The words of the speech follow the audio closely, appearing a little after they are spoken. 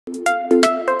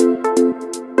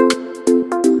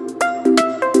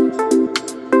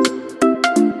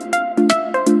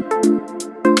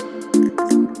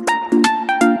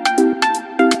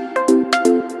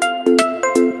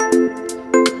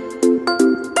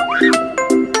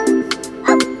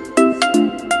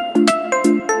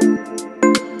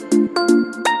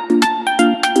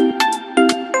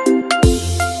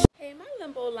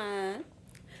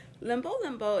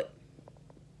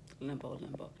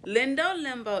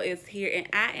LimbO is here, and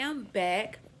I am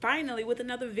back finally with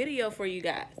another video for you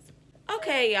guys.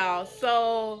 Okay, y'all,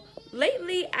 so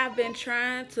lately I've been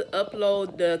trying to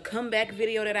upload the comeback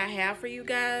video that I have for you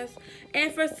guys,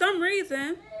 and for some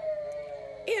reason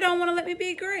it don't want to let me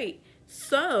be great.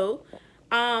 So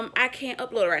I can't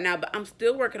upload it right now, but I'm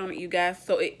still working on it, you guys,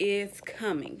 so it is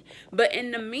coming. But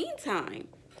in the meantime,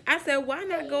 I said, why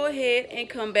not go ahead and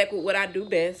come back with what I do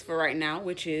best for right now,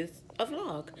 which is a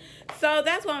vlog. So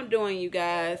that's what I'm doing, you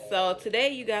guys. So today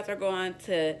you guys are going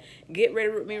to get ready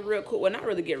with me real quick. Well, not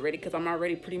really get ready because I'm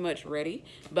already pretty much ready,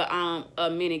 but a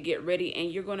minute get ready,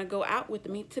 and you're going to go out with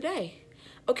me today.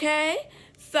 Okay?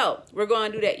 So we're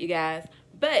going to do that, you guys.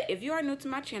 But if you are new to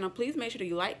my channel, please make sure that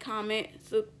you like, comment,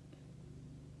 if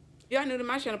you are new to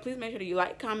my channel, please make sure that you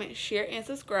like, comment, share, and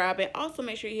subscribe. And also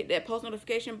make sure you hit that post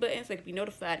notification button so you can be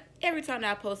notified every time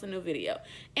that I post a new video.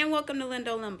 And welcome to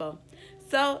LimbO.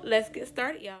 So let's get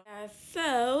started, y'all.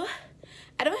 So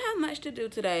I don't have much to do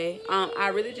today. I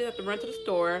really just have to run to the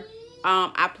store.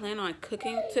 I plan on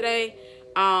cooking today.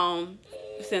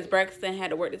 Since Braxton had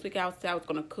to work this week, I was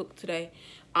going to cook today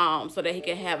so that he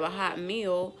can have a hot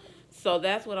meal. So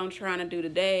that's what I'm trying to do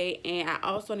today. And I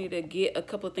also need to get a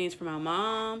couple of things for my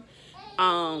mom.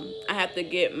 I have to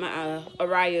get my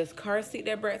Aria's car seat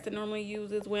that Braxton normally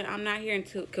uses when I'm not here,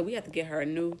 because we have to get her a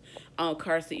new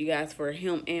car seat, you guys, for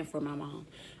him and for my mom.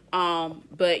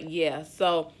 But yeah,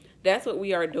 so that's what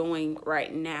we are doing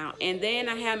right now. And then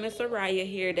I have Miss Aria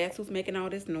here. That's who's making all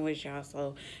this noise, y'all.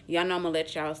 So y'all know I'm gonna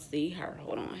let y'all see her.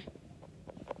 Hold on.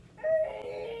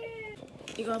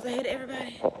 You gonna say hey to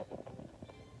everybody?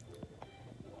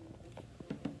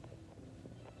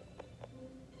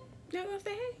 Y'all gonna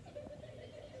say hey?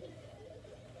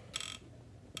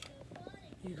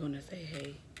 You gonna say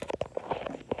hey?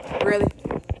 Really?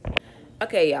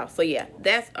 Okay, y'all. So yeah,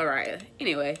 that's Aria.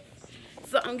 Anyway,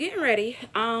 so I'm getting ready.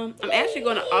 I'm actually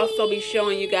gonna also be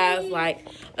showing you guys like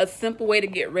a simple way to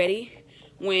get ready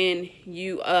when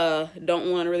you don't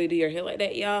want to really do your hair like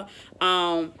that, y'all.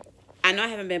 I know I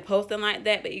haven't been posting like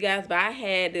that, but you guys, I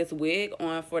had this wig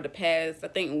on for the past, I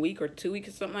think, week or 2 weeks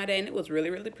or something like that, and it was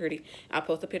really, really pretty. I'll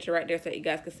post a picture right there so you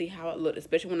guys can see how it looked,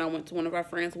 especially when I went to one of our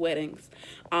friends' weddings,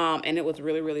 and it was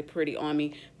really, really pretty on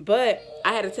me. But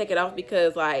I had to take it off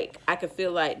because, like, I could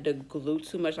feel, like, the glue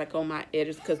too much, like, on my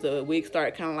edges because the wig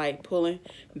started kind of, like, pulling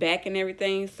back and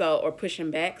everything, so, or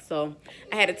pushing back, so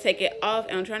I had to take it off,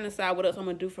 and I'm trying to decide what else I'm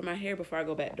going to do for my hair before I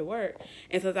go back to work.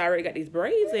 And since I already got these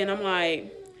braids in, I'm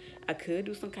like, I could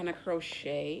do some kind of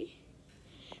crochet,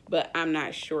 but I'm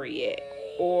not sure yet.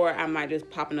 Or I might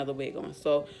just pop another wig on.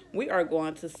 So we are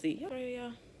going to see.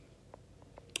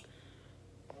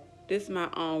 This is my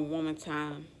woman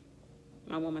time.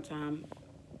 My woman time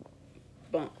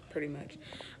bump, pretty much.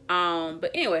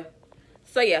 But anyway,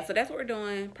 so yeah, so that's what we're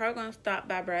doing. Probably gonna stop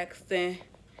by Braxton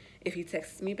if he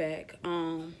texts me back.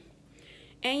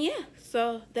 And yeah,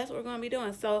 so that's what we're going to be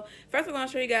doing. So first we're going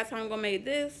to show you guys how I'm going to make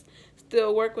this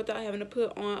still work without having to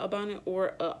put on a bonnet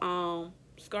or a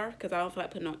scarf, because I don't feel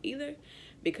like putting on either,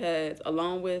 because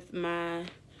along with my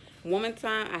woman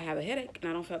time, I have a headache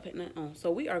and I don't feel like putting it on. So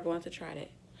we are going to try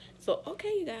that. So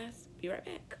okay, you guys, be right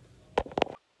back.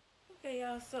 Okay,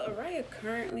 y'all, so Aria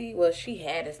currently, well, she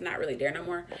had, it's not really there no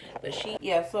more, but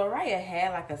so Aria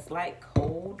had like a slight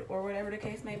cold or whatever the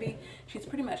case may be. She's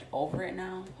pretty much over it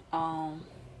now.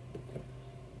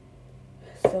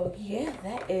 So yeah,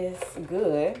 that is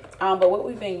good. But what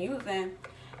we've been using,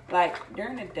 like,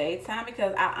 during the daytime,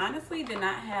 because I honestly did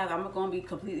not have, I'm gonna be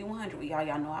completely 100 with y'all.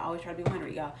 Y'all know I always try to be 100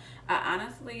 with y'all. I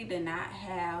honestly did not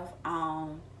have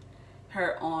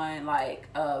her on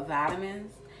like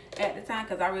vitamins at the time,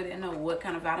 because I really didn't know what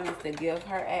kind of vitamins to give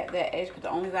her at that age, because the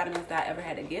only vitamins that I ever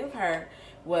had to give her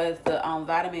was the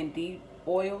vitamin D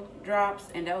oil drops,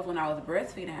 and that was when I was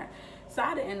breastfeeding her. So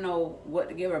I didn't know what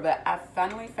to give her, but I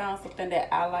finally found something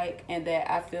that I like and that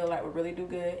I feel like would really do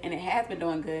good, and it has been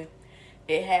doing good.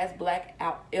 It has black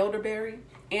elderberry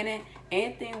in it.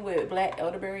 Anything with black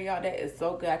elderberry, y'all, that is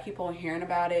so good. I keep on hearing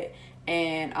about it,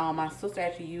 and my sister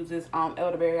actually uses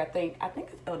elderberry. I think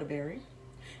it's elderberry.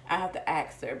 I have to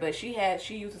ask her, but she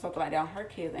uses something like that on her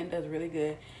kids and does really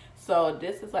good. So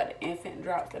this is like the infant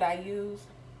drops that I use,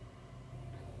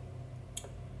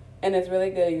 and it's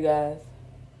really good, you guys.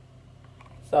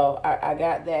 So I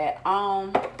got that.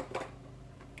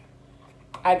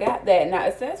 I got that. Now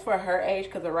it says for her age,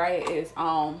 because Aria is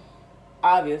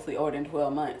obviously older than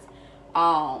 12 months.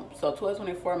 So 12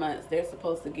 24 months, they're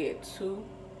supposed to get 2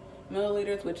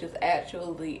 milliliters, which is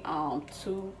actually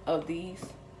 2 of these.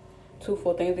 2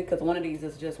 full things, because one of these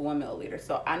is just 1 milliliter.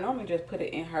 So I normally just put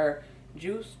it in her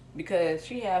juice, because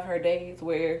she have her days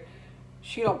where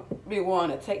she don't be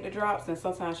wanting to take the drops, and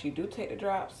sometimes she do take the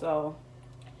drops. So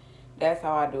that's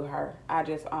how I do her. I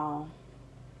just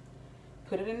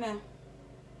put it in there.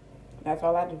 That's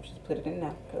all I do, just put it in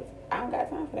there, because I don't got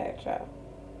time for that, child.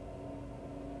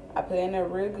 I put it in there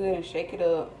real good and shake it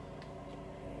up.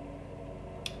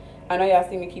 I know y'all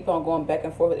see me keep on going back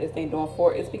and forth with this thing, doing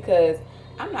 4. It's because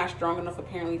I'm not strong enough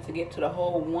apparently to get to the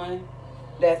whole 1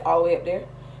 that's all the way up there.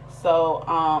 So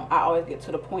I always get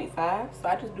to the 0.5, so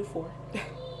I just do 4.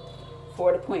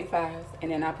 4 to 0.5s,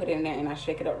 and then I put it in there and I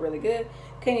shake it up really good.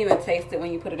 Couldn't even taste it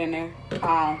when you put it in there.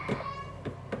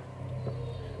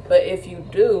 But if you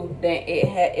do, then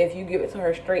if you give it to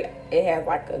her straight, it has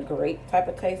like a grape type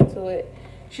of taste to it.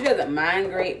 She doesn't mind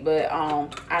grape, but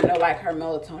I know like her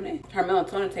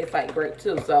melatonin tastes like grape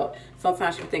too. So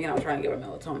sometimes she's thinking I'm trying to give her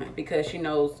melatonin because she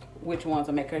knows which ones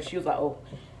will make her. She was like, oh,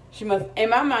 she must. In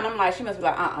my mind, I'm like, she must be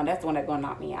like, that's the one that's gonna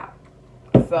knock me out.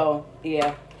 So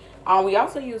yeah. We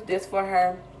also use this for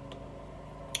her.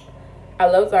 I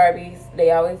love Zarbies.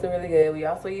 They always do really good. We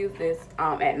also use this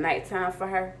at nighttime for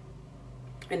her,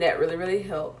 and that really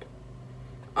helped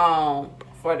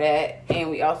for that. And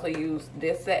we also use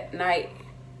this at night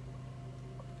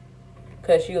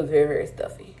because she was very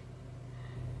stuffy,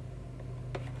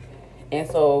 and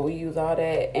so we use all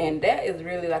that. And that is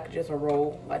really like just a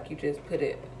roll, like you just put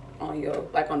it on your,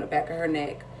 like on the back of her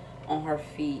neck, on her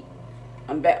feet,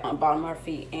 on bottom of her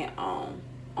feet, and on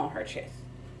her chest.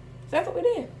 So that's what we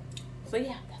did. So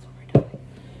yeah, that's what we're doing.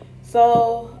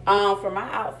 So for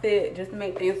my outfit, just to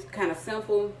make things kind of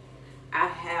simple, I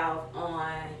have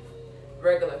on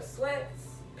regular sweats,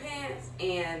 pants,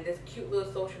 and this cute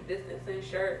little social distancing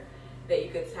shirt that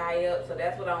you could tie up. So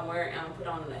that's what I'm wearing. I'm put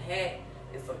on a hat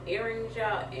and some earrings,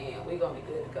 y'all, and we're gonna be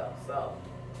good to go. So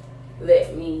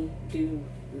let me do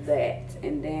that,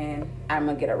 and then I'm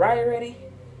gonna get Aria ready,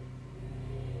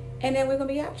 and then we're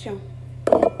gonna be out, y'all.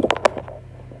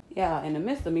 Yeah, in the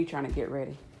midst of me trying to get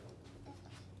ready,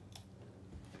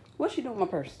 what's she doing with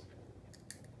my purse?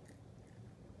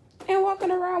 And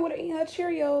walking around with her eating her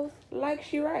Cheerios like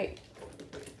she right.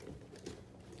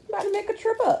 About to make a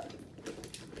trip up.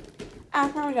 I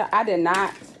promise y'all, I did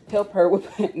not help her with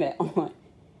putting that on.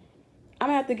 I'm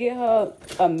gonna have to get her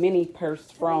a mini purse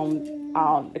from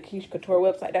the Quiche Couture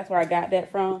website. That's where I got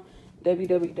that from.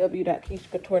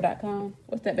 www.quichecouture.com.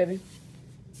 What's that, baby?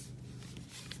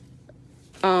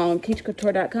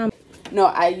 quichecouture.com. No,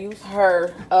 I use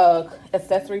her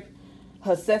accessories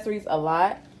a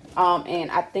lot.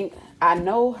 And I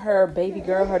know her baby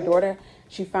girl, her daughter,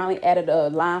 she finally added a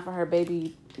line for her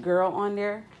baby girl on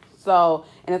there. So,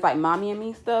 and it's like mommy and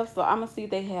me stuff. So I'm gonna see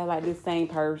if they have like this same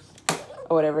purse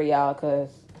or whatever, y'all, because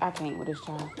I can't with this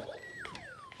child.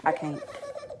 I can't.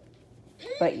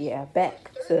 But yeah,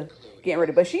 back to getting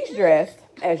ready. But she's dressed,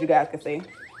 as you guys can see,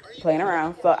 playing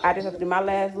around. So I just have to do my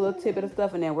last little tidbit of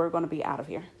stuff, and then we're gonna be out of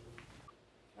here.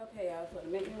 Okay, y'all, so to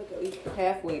make me look at least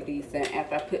halfway decent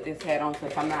after I put this hat on,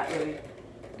 since I'm not really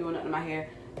doing nothing to my hair,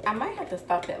 I might have to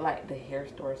stop at like the hair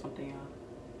store or something, y'all.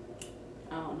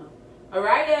 I don't know.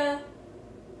 Aria.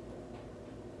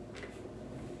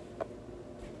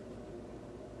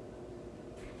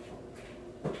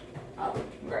 Oh,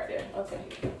 right there. Okay.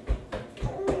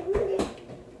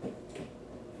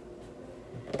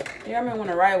 Yeah, I remember when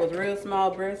Aria was real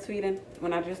small, breastfeeding,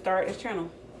 when I just started this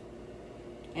channel.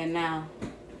 And now.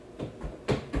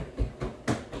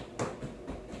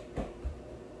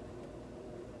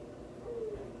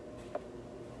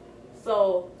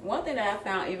 So one thing that I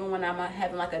found, even when I'm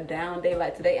having like a down day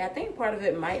like today, I think part of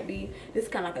it might be, this is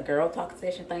kind of like a girl talk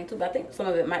session thing too, but I think some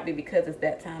of it might be because it's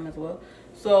that time as well.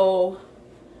 So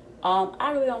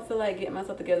I really don't feel like getting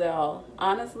myself together at all.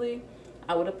 Honestly,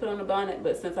 I would have put on a bonnet,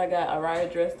 but since I got Aria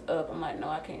dressed up, I'm like, no,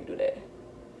 I can't do that.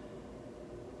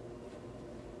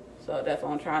 So that's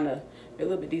why I'm trying to be a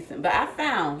little bit decent. But I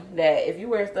found that if you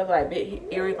wear stuff like big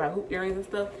earrings, like hoop earrings and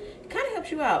stuff, it kind of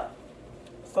helps you out.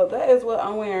 So that is what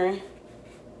I'm wearing.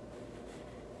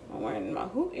 I'm wearing my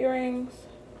hoop earrings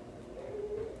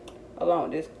along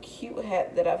with this cute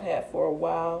hat that I've had for a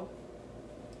while.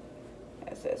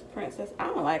 It says princess. I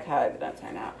don't like how it doesn't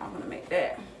turn out. I'm gonna make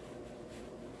that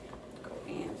go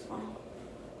in some.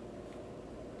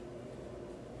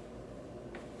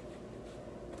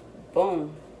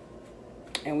 Boom.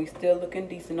 And we still looking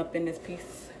decent up in this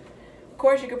piece. Of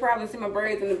course, you could probably see my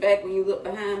braids in the back when you look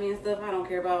behind me and stuff. I don't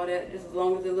care about all that, just as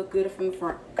long as they look good from the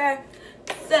front. Okay.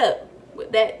 So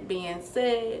with that being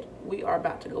said, we are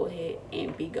about to go ahead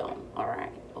and be gone. All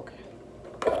right. Okay.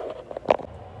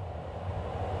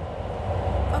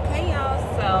 Okay, y'all,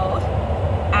 so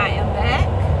I am back.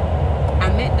 I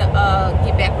meant to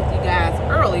get back with you guys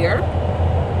earlier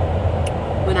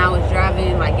when I was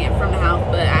driving, like getting from the house.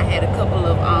 But I had a couple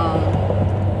of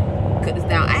cut this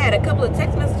down. I had a couple of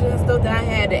text messages and stuff that I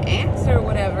had to answer, or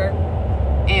whatever,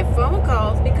 and phone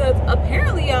calls, because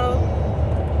apparently, y'all,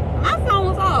 my phone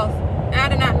was off and I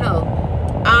did not know.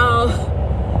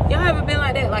 Y'all ever been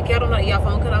like that? Like y'all don't know y'all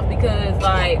phone cut off because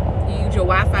like you use your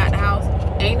Wi-Fi at the house?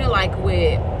 And you know, like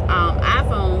with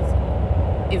iPhones,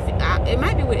 if it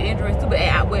might be with Androids too, but I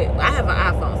have an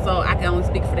iPhone, so I can only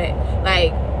speak for that.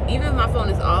 Like even if my phone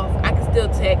is off, I can still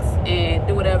text and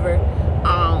do whatever.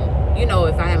 You know,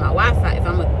 if I have my Wi-Fi, if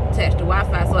I'm attached to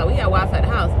Wi-Fi. So like we have Wi-Fi at the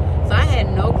house, so I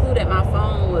had no clue that my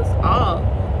phone was off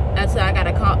until I got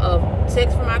a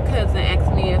text from my cousin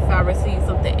asking me if I received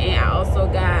something, and I also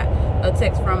got a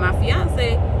text from my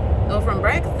fiance, or from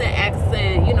Braxton,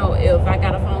 asking, you know, if I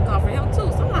got a phone call for him too.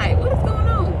 So I'm like, what is going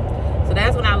on? So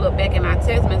that's when I look back at my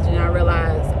text message and I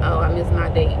realized, oh, I missed my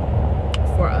date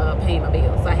for paying my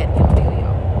bill, so I had to pay my bill,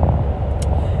 y'all.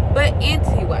 But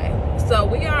anyway, so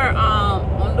we are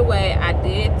on the way. I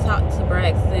did talk to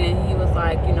Braxton. He was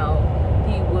like, you know,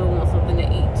 he will want something to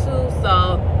eat too.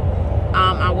 So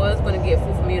I was going to get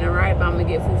food for me and Aria, but I'm going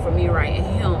to get food for me, Aria, and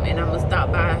him. And I'm going to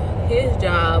stop by his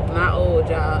job, my old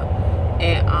job,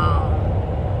 and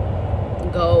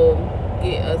go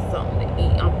get us something to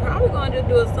eat. I'm probably going to just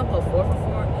do a simple 4 for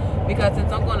 $4, because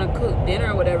since I'm going to cook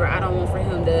dinner or whatever, I don't want for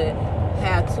him to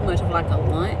have too much of like a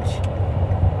lunch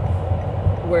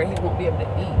where he won't be able to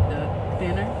eat the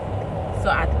dinner. So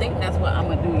I think that's what I'm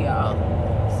going to do, y'all.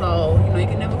 So, you know, you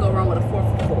can never go wrong with a 4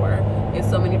 for $4. There's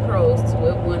so many pros to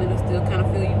it. One, it'll still kind of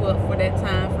fill you up for that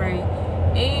time frame.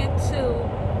 And two,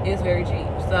 it's very cheap.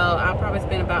 So I'll probably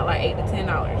spend about like $8 to $10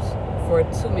 for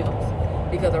 2 meals,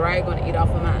 because Aria's going to eat off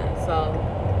of mine. So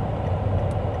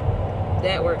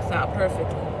that works out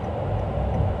perfectly.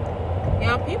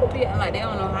 Y'all, people be acting like they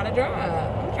don't know how to drive.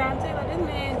 I'm trying to tell you, like, this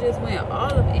man just went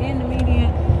all up in the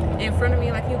median in front of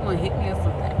me like he was going to hit me or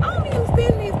something. I don't even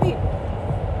understand these people.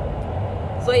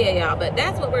 So yeah, y'all, but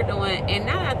that's what we're doing. And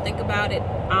now that I think about it,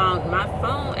 my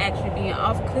phone actually being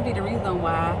off could be the reason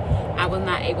why I was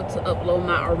not able to upload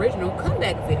my original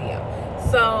comeback video.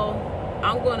 So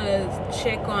I'm gonna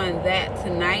check on that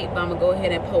tonight, but I'm gonna go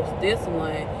ahead and post this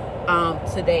one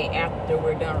today after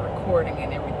we're done recording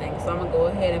and everything. So I'm gonna go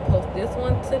ahead and post this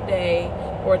one today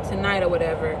or tonight or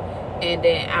whatever, and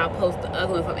then I'll post the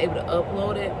other one if I'm able to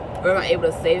upload it, or if I'm able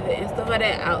to save it and stuff like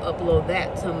that. I'll upload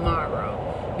that tomorrow.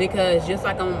 Because just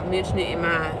like I'm mentioning in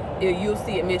my, you'll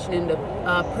see it mentioned in the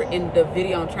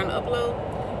video I'm trying to upload.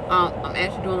 I'm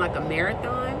actually doing like a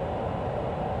marathon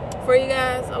for you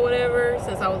guys or whatever.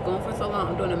 Since I was going for so long,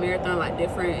 I'm doing a marathon, like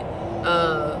different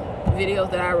videos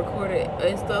that I recorded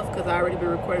and stuff, because I already been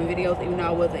recording videos even though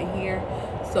I wasn't here.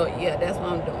 So yeah, that's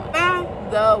what I'm doing.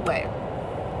 By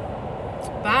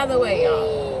the way,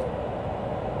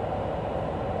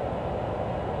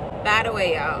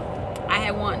 y'all, I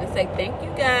had wanted to say thank you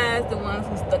guys, the ones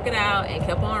who stuck it out and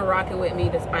kept on rocking with me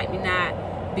despite me not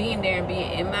being there and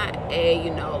being MIA.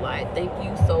 You know, like, thank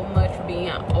you so much for being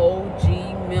OG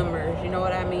members. You know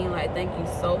what I mean? Like, thank you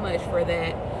so much for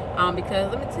that. Because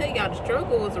let me tell y'all, the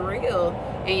struggle was real,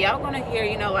 and y'all gonna hear,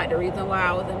 you know, like the reason why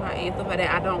I was in my and stuff like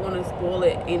that. I don't want to spoil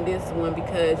it in this one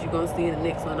because you're gonna see in the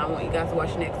next one. I want you guys to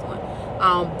watch the next one.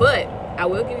 But I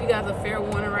will give you guys a fair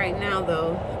warning right now,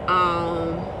 though.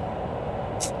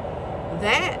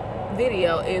 That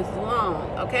video is long,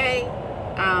 okay?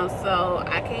 So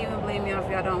I can't even blame y'all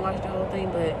if y'all don't watch the whole thing,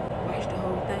 but watch the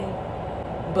whole thing.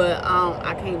 But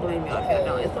I can't blame y'all if y'all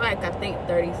don't. It's like, I think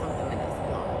 30-something minutes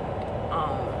long.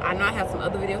 I know I have some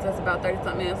other videos that's about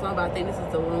 30-something minutes long, but I think this is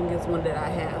the longest one that I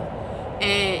have.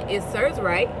 And it serves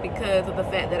right because of the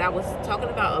fact that I was talking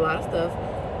about a lot of stuff,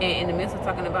 and in the midst of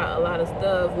talking about a lot of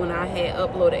stuff, when I had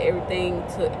uploaded everything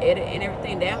to edit and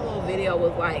everything, that whole video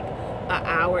was like an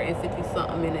hour and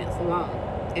 50-something minutes long,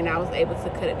 and I was able to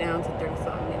cut it down to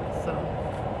 30-something minutes. So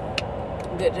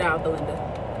good job, Belinda,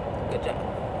 good job.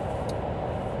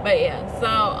 But yeah,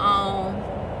 so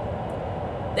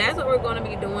that's what we're going to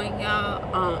be doing, y'all.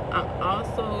 I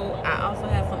also have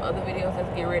some other videos that's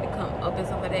getting ready to come up and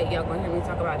stuff like that. Y'all gonna hear me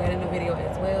talk about that in the video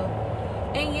as well.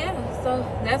 And yeah, so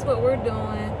that's what we're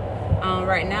doing.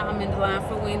 Right now I'm in the line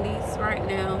for Wendy's right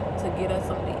now to get us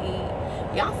something to eat.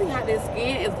 Y'all see how this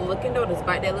skin is looking though,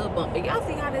 despite that little bump? But y'all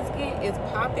see how this skin is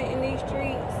popping in these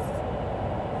streets?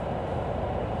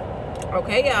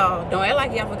 Okay, y'all, don't act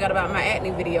like y'all forgot about my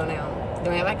acne video now.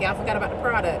 Don't act like y'all forgot about the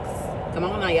products. Come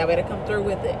on now, y'all better come through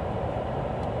with it.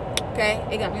 Okay,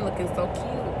 it got me looking so cute,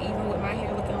 even with my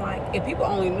hair looking like, if people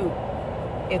only knew,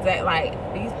 is that like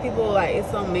these people, like, it's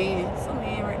some man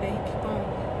right there,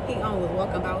 he was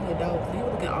walking about with his dogs. He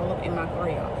was looking all up in my car,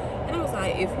 y'all. And I was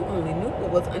like, if you only knew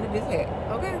what was under this hat,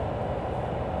 okay?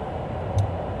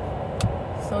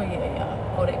 So yeah, y'all.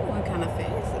 Oh, they moving kind of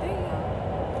fast today, y'all.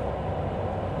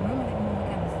 Remember they moving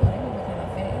kind of slow. They moving kind of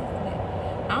fast today.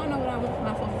 I don't know what I want for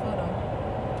my 4th photo.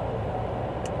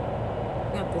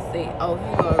 Got to see. Oh,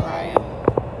 here you go, Ryan.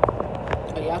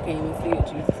 Oh, y'all can't even see it.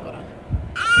 Jesus, hold on.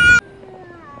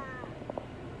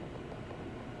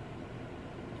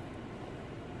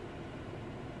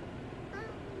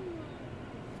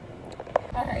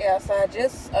 Alright, y'all, so I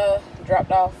just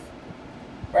dropped off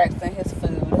Braxton his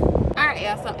food. Alright,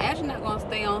 y'all, so I'm actually not going to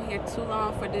stay on here too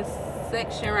long for this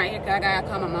section right here, because I got to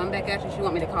call my mom back. Actually, she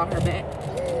want me to call her back.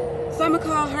 So I'm going to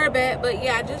call her back. But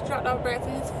yeah, I just dropped off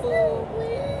Braxton his food.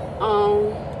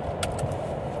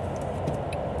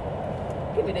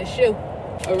 Give me this shoe.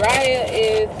 Aria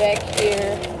is back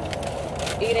here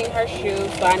eating her shoe,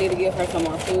 so I need to give her some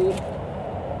more food.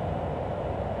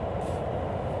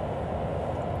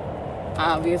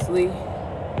 Obviously.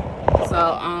 So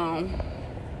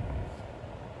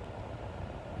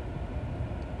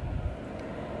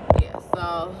yeah,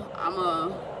 so I'm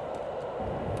gonna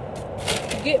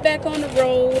get back on the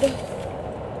road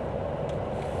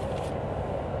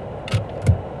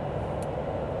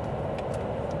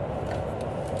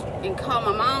and call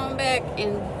my mom back,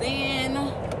 and then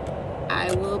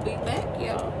I will be back,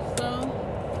 y'all. So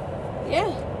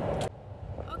yeah.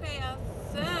 Okay, y'all,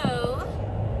 so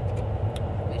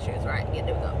right, yeah,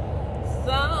 there we go.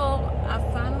 So I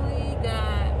finally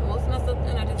got most of my stuff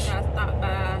done. I just got stopped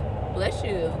by. Bless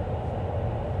you.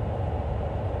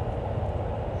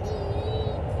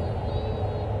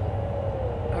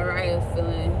 Aria's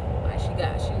feeling like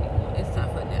it's time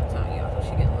for a nap time, y'all. So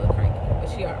she getting a little cranky, but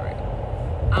she alright.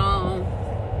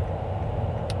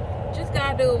 Just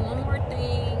gotta do one more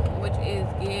thing, which is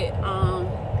get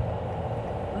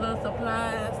little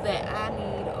supplies that I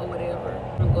need or whatever.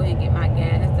 I'm gonna go ahead and get my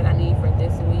gas that I need for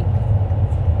this week.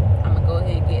 I'm gonna go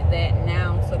ahead and get that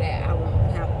now so that I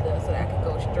won't have to, so that I can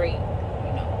go straight,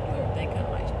 you know, do everything kind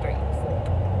of like straight before.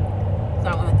 So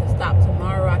I won't have to stop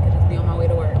tomorrow. I can just be on my way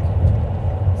to work.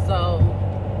 So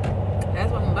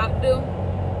that's what I'm about to do.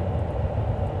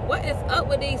 What is up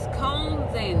with these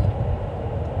cones and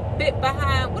bit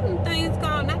behind, what are the things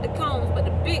called? Not the cones, but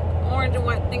the big orange and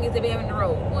white things that we have in the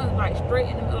road. One's like straight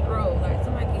in the middle of the road. Like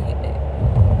somebody can hit that.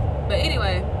 But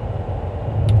anyway,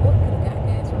 what could have got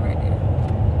gas from right there?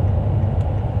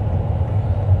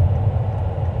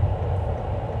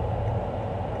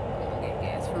 I'm gonna get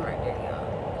gas from right there,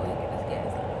 y'all. Go ahead and get this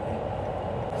gas out of the way.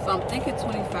 So I'm thinking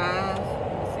 25.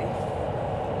 Let me see.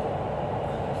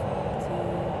 5, 10.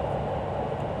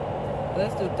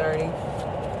 Let's do 30.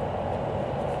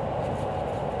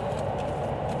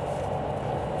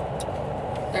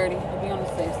 30 to be on the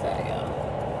safe side, y'all.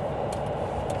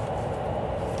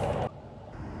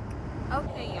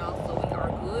 Okay, y'all, so we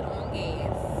are good on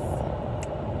gas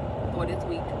for this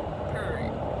week.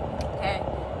 Period. Okay.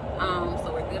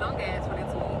 So we're good on gas for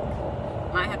this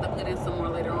week. Might have to put in some more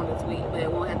later on this week, but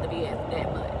it won't have to be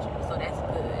that much. So that's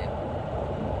good.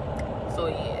 So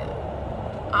yeah.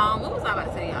 What was I about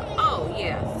to say, y'all? Oh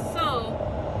yeah. So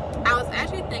I was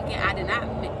actually thinking, I did not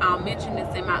mention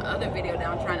this in my other video that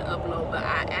I'm trying to upload, but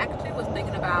I actually was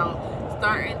thinking about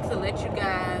starting to let you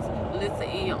guys listen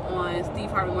in on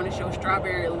Steve Harvey Morning Show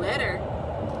Strawberry Letter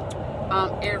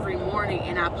every morning,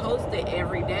 and I post it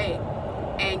every day,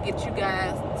 and get you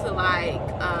guys to like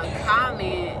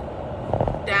comment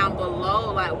down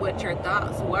below like what your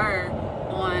thoughts were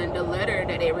on the letter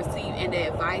that they received and the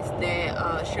advice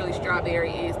that Shirley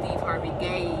Strawberry and Steve Harvey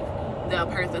gave the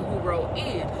person who wrote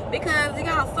in. Because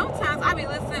y'all, sometimes I be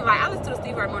listening, like I listen to the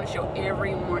Steve Harvey Morning Show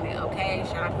every morning, okay?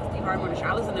 Shout out to the Steve Harvey Morning Show.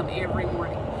 I listen to them every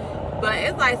morning. But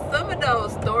it's like some of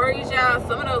those stories, y'all,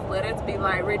 some of those letters be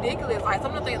like ridiculous. Like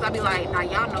some of the things I be like, nah,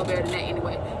 y'all know better than that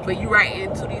anyway. But you write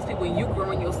into these people and you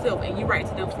growing yourself and you write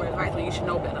to them for advice when you should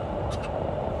know better.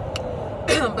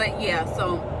 But yeah,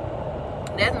 so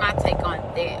that's my take on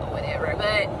that or whatever.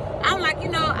 But I'm like, you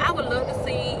know, I would love to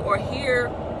see or hear,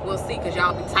 we'll see, because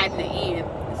y'all be typing it in.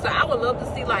 So I would love to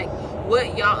see like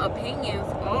what y'all opinions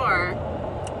are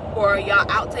or y'all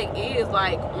outtake is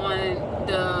like on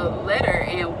the letter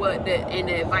and what the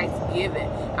advice given.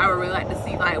 I would really like to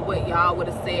see like what y'all would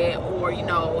have said, or you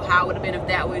know how it would have been if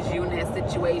that was you in that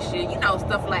situation, you know,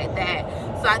 stuff like that.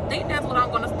 So I think that's what I'm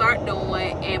going to start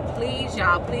doing. And please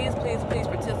y'all, please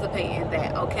participate in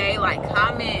that, okay? Like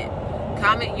comment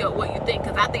what you think,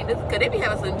 because I think this, because they be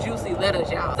having some juicy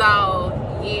letters, y'all. So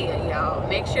yeah, y'all,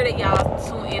 make sure that y'all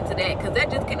tune into that, because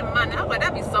that just came to mind. I was like,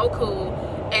 that'd be so cool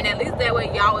And at least that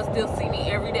way y'all will still see me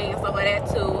every day and stuff like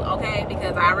that too, okay?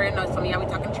 Because I already know some of y'all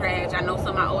be talking trash. I know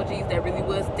some of my OGs that really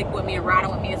would stick with me and ride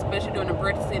with me, especially during the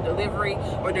pregnancy and delivery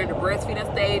or during the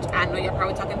breastfeeding stage. I know y'all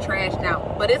probably talking trash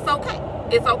now, but it's okay.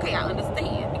 It's okay, I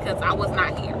understand, because I was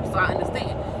not here, so I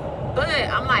understand. But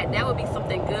I'm like, that would be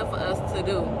something good for us to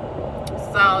do.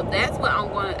 So that's what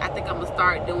I think I'm gonna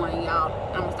start doing, y'all.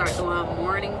 I'm gonna start doing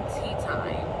morning tea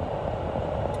time.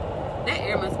 That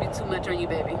air must be too much on you,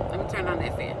 baby. Let me turn on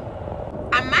that fan.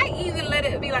 I might even let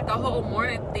it be like a whole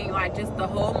morning thing, like just the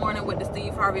whole morning with the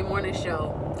Steve Harvey Morning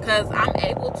Show. Because I'm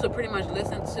able to pretty much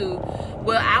listen to,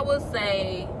 well, I would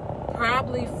say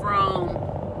probably from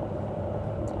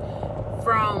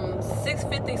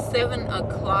 6:50, 7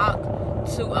 o'clock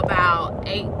to about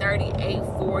 8:30,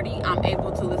 8:40, I'm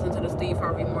able to listen to the Steve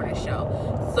Harvey Morning Show.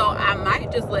 So I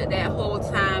might just let that whole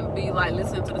time be like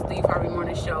listening to the Steve Harvey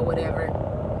Morning Show, whatever.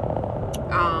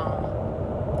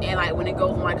 And like when it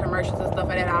goes on like commercials and stuff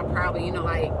like that, I'll probably, you know,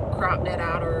 like crop that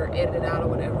out or edit it out or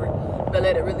whatever. But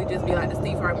let it really just be like the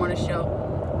Steve Harvey Morning Show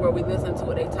where we listen to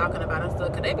what they talking about and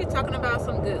stuff. Cause they be talking about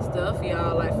some good stuff,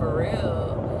 y'all, like for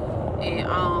real. And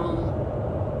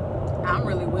I'm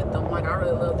really with them. Like I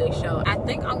really love their show. I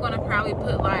think I'm gonna probably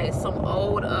put like some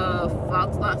old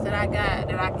Fox locks that I got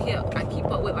that I keep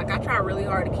up with. Like I try really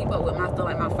hard to keep up with my stuff,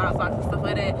 like my Fox locks and stuff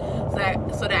like that,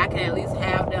 so that I can at least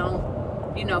have them,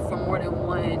 you know, for more than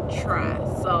one try.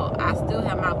 So I still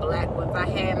have my black ones. I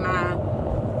had my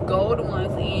gold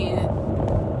ones in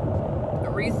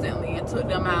recently and took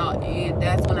them out, and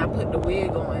that's when I put the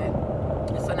wig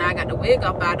on. So now I got the wig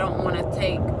up, but I don't want to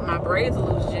take my braids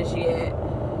loose just yet,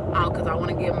 because I want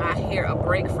to give my hair a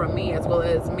break from me as well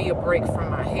as me a break from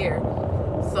my hair.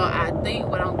 So I think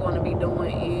what I'm going to be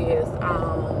doing is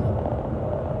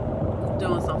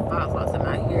doing some Fox locks in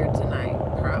my hair tonight,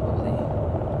 probably.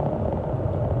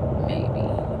 Maybe,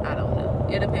 I don't know.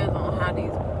 It depends on how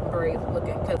these braids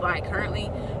looking. Cause like currently,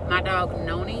 my dog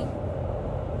Noni,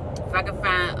 if I can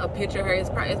find a picture of her, it's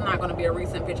not gonna be a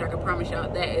recent picture. I can promise y'all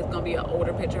that it's gonna be an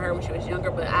older picture of her when she was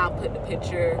younger. But I'll put the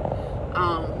picture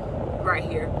right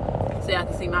here so y'all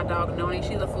can see my dog Noni.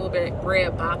 She's a full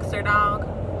bred boxer dog,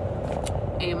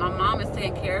 and my mom is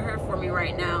taking care of her for me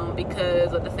right now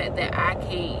because of the fact that I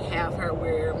can't have her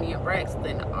where me and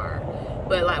Braxton are.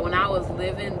 But like when I was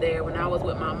living there, when I was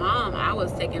with my mom, I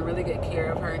was taking really good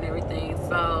care of her and everything.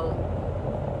 So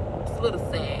it's a little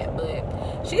sad,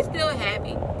 but she's still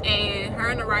happy. And her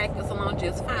and Aria gets along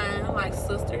just fine, like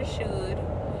sisters should.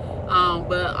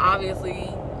 But obviously,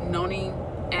 Noni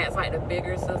acts like the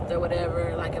bigger sister,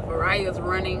 whatever. Like if Aria's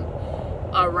running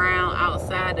around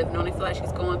outside, if Noni feel like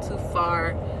she's going too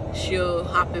far, she'll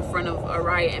hop in front of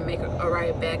Aria and make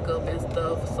Aria back up and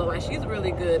stuff. So like she's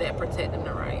really good at protecting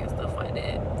Aria and stuff like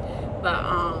that. But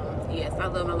yes, I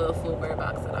love my little full bird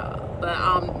boxer dog.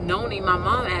 But Noni, my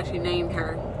mom actually named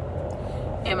her,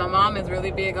 and my mom is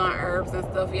really big on herbs and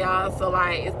stuff, y'all. So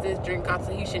like it's this drink called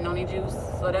Tahitian Noni juice,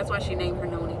 so that's why she named her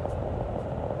Noni.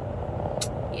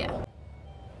 Yeah.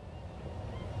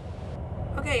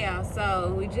 Okay, y'all,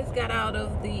 so we just got out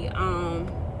of the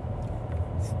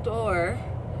store.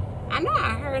 I know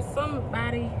I heard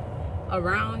somebody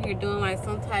around here doing like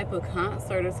some type of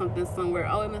concert or something somewhere.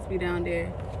 Oh, it must be down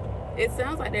there. It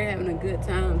sounds like they're having a good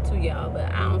time too, y'all,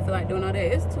 but I don't feel like doing all that.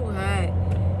 It's too hot,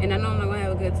 and I know I'm not gonna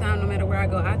have a good time no matter where I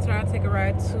go. I tried to take a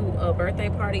ride to a birthday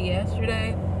party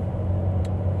yesterday,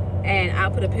 and I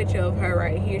put a picture of her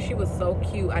right here. She was so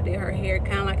cute. I did her hair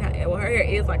kind of like how, well, her hair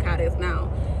is like how it is now.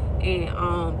 And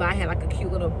but I had like a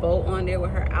cute little bow on there with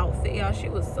her outfit, y'all. She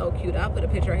was so cute. I'll put a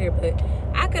picture right here, but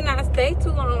I could not stay too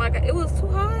long. Like it was too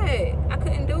hot. I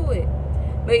couldn't do it.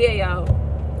 But yeah, y'all,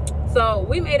 so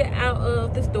we made it out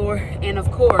of the store, and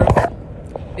of course,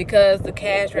 because the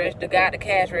cash register, the guy at the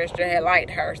cash register had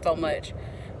liked her so much,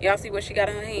 y'all see what she got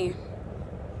in her hand?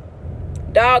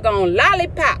 Doggone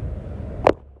lollipop,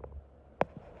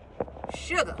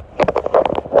 sugar.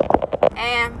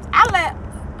 And let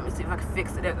me see if I can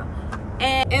fix it. There we go.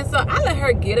 And so I let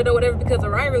her get it or whatever, because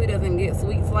Aria really doesn't get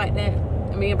sweets like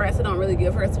that. Me and Braxton don't really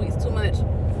give her sweets too much.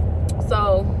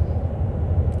 So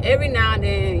every now and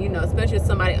then, you know, especially if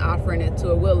somebody offering it to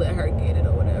her, we'll let her get it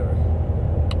or whatever.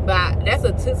 But that's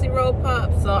a Tootsie Roll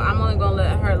Pop, so I'm only gonna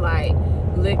let her like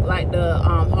lick like the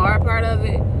hard part of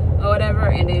it or whatever,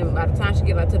 and then by the time she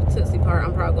get like to the Tootsie part,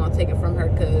 I'm probably gonna take it from her,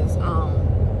 because I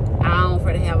don't want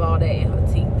her to have all that in her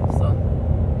teeth. So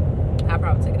I'll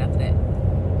probably take it after that.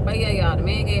 But yeah, y'all, the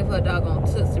man gave her a doggone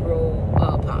Tootsie Roll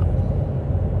Pop.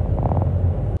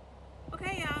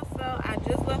 Okay, y'all, so I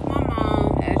just left my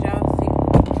mom. As y'all see,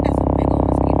 that's a big old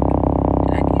mosquito.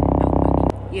 Did I get it? No,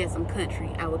 yes, I'm country.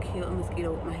 I would kill a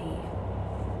mosquito with my hand.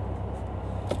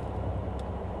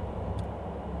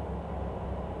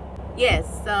 Yes,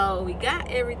 so we got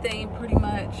everything pretty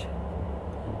much.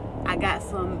 I got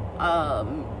some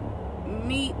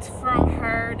meat from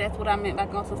her. That's what I meant by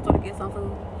going to the store to get some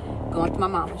food. Going to my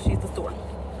mama. She's the store.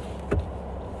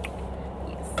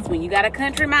 Yes, when you got a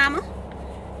country mama,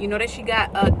 you know that she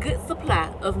got a good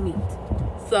supply of meat.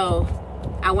 So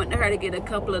I went to her to get a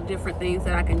couple of different things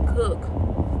that I can cook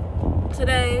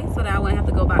today, so that I wouldn't have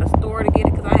to go by the store to get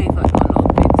it, because I ain't fucking going to no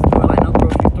big store, like no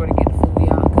grocery store, to get the food,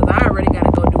 y'all, because I already got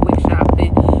to go do WIC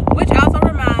shopping. Which also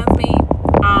reminds me,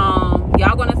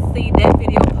 y'all gonna see that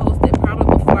video posted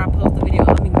probably before I post the video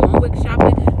of me going WIC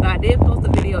shopping, but I did post a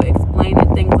video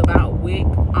explaining things about WIC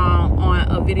on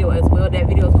a video as well. That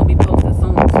video is gonna be posted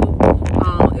soon too.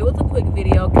 It was a quick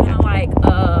video, kind of like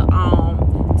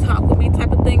talk with me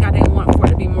type of thing. I didn't want for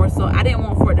it to be more so, I didn't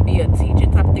want for it to be a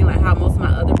teaching type of thing like how most of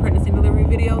my other pregnancy and delivery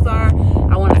videos are.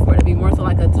 I wanted for it to be more so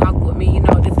like a talk with me, you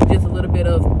know. This is just a little bit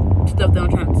of stuff that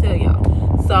I'm trying to tell y'all.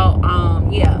 So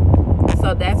yeah,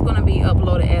 so that's going to be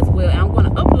uploaded as well, and I'm going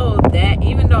to upload that,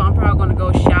 even though I'm probably going to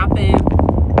go shopping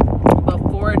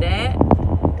before that.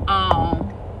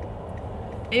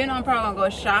 Even though I'm probably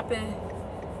going to go shopping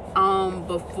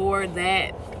before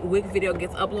that WIC video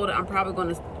gets uploaded, I'm probably going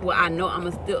to, well, I know I'm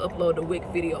going to still upload the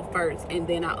WIC video first, and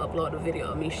then I'll upload the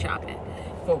video of me shopping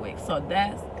for WIC. So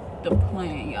that's the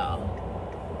plan, y'all.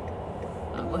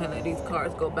 I'll go ahead and let these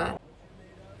cars go by.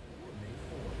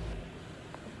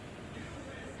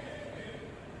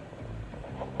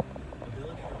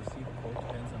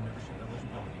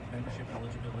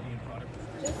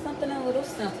 Just something a little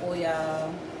simple,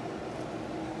 y'all.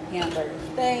 Hamburger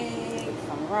steak,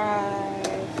 some rice,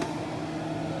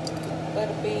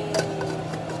 butter beans,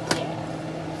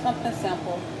 yeah, something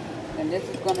simple. And this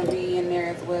is gonna be in there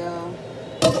as well.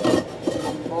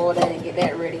 Boil that and get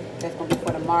that ready. That's gonna be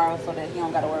for tomorrow, so that you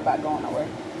don't gotta worry about going nowhere.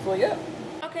 So yeah.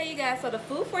 Okay, you guys, so the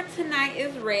food for tonight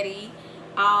is ready.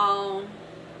 I'm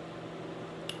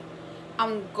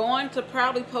going to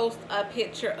probably post a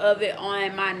picture of it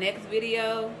on my next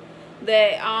video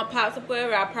that pops up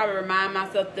wherever. I'll probably remind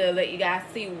myself to let you guys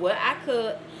see what I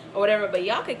cooked or whatever, but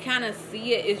y'all can kind of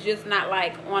see it. It's just not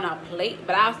like on a plate,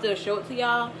 but I'll still show it to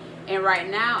y'all. And right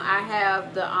now I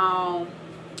have the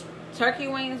turkey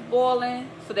wings boiling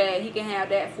so that he can have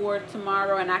that for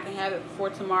tomorrow, and I can have it for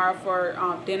tomorrow for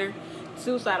dinner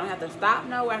too, so I don't have to stop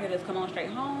nowhere. I can just come on straight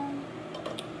home.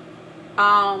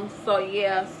 So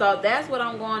yeah, so that's what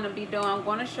I'm going to be doing. I'm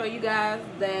going to show you guys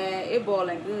that it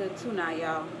boiling good too now,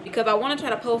 y'all, because I want to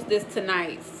try to post this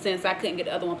tonight since I couldn't get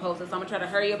the other one posted. So I'm gonna try to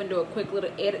hurry up and do a quick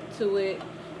little edit to it.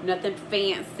 Nothing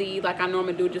fancy like I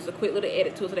normally do, just a quick little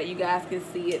edit to it so that you guys can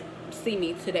see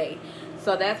me today.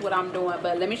 So that's what I'm doing.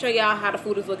 But let me show y'all how the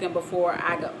food is looking before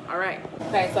I go. All right.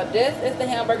 Okay, so this is the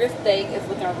hamburger steak. It's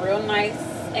looking real nice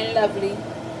and lovely.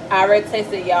 I already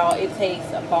tasted, y'all. It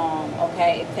tastes a bomb,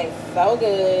 okay? It tastes so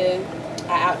good.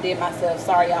 I outdid myself.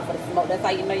 Sorry, y'all, for the smoke. That's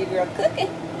how you know your girl cooking.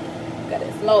 Got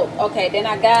it smoke. Okay, then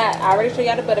I already showed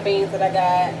y'all the butter beans that I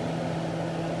got.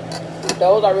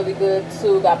 Those are really good,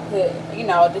 too. I put, you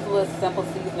know, just a little simple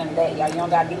seasoning in that, y'all. You don't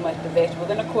got to do much of the vegetables.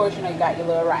 And, of course, you know, you got your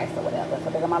little rice or whatever. So,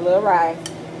 I got my little rice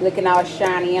looking all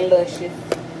shiny and luscious.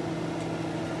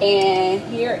 And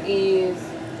here is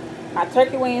my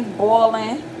turkey wings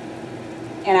boiling.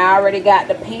 And I already got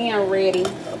the pan ready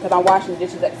because I'm washing the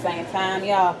dishes at the same time,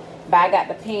 y'all. But I got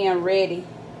the pan ready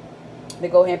to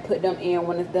go ahead and put them in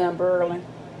when it's done boiling.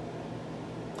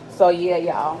 So, yeah,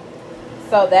 y'all.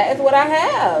 So, that is what I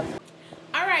have.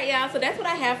 All right, y'all. So, that's what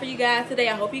I have for you guys today.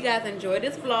 I hope you guys enjoyed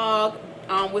this vlog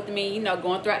with me, you know,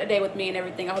 going throughout the day with me and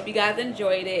everything. I hope you guys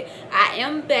enjoyed it. I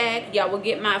am back. Y'all will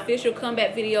get my official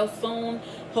comeback video soon,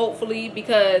 hopefully,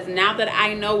 because now that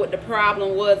I know what the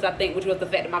problem was, I think, which was the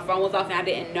fact that my phone was off and I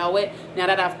didn't know it. Now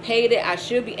that I've paid it, I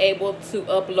should be able to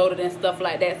upload it and stuff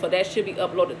like that. So that should be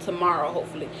uploaded tomorrow,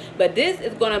 hopefully. But this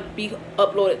is going to be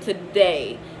uploaded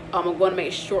today. I'm going to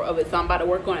make sure of it. So I'm about to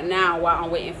work on it now while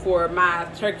I'm waiting for my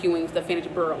turkey wings to finish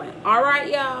boiling. All right,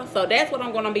 y'all. So that's what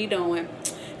I'm going to be doing.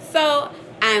 So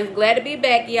I'm glad to be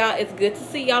back, y'all. It's good to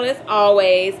see y'all as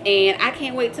always, and I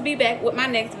can't wait to be back with my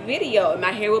next video.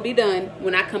 My hair will be done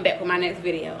when I come back with my next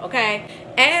video, okay?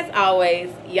 As always,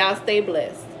 y'all stay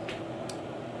blessed.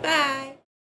 Bye.